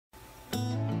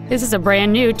This is a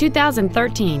brand new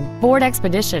 2013 Ford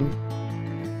Expedition.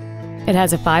 It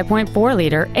has a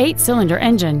 5.4-liter 8-cylinder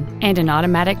engine and an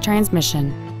automatic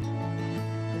transmission.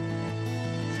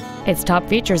 Its top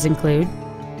features include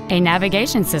a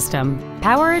navigation system,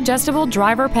 power-adjustable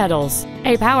driver pedals,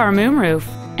 a power moonroof,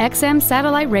 XM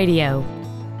satellite radio,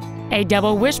 a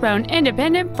double wishbone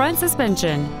independent front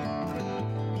suspension,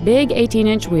 big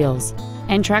 18-inch wheels,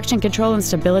 and traction control and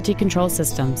stability control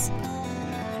systems.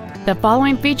 The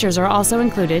following features are also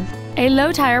included: a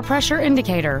low tire pressure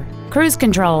indicator, cruise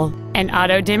control, an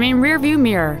auto-dimming rearview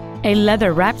mirror, a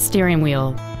leather-wrapped steering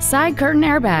wheel, side curtain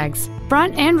airbags,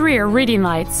 front and rear reading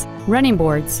lights, running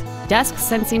boards, dusk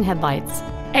sensing headlights,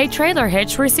 a trailer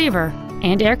hitch receiver,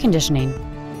 and air conditioning.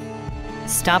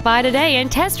 Stop by today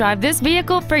and test drive this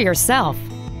vehicle for yourself.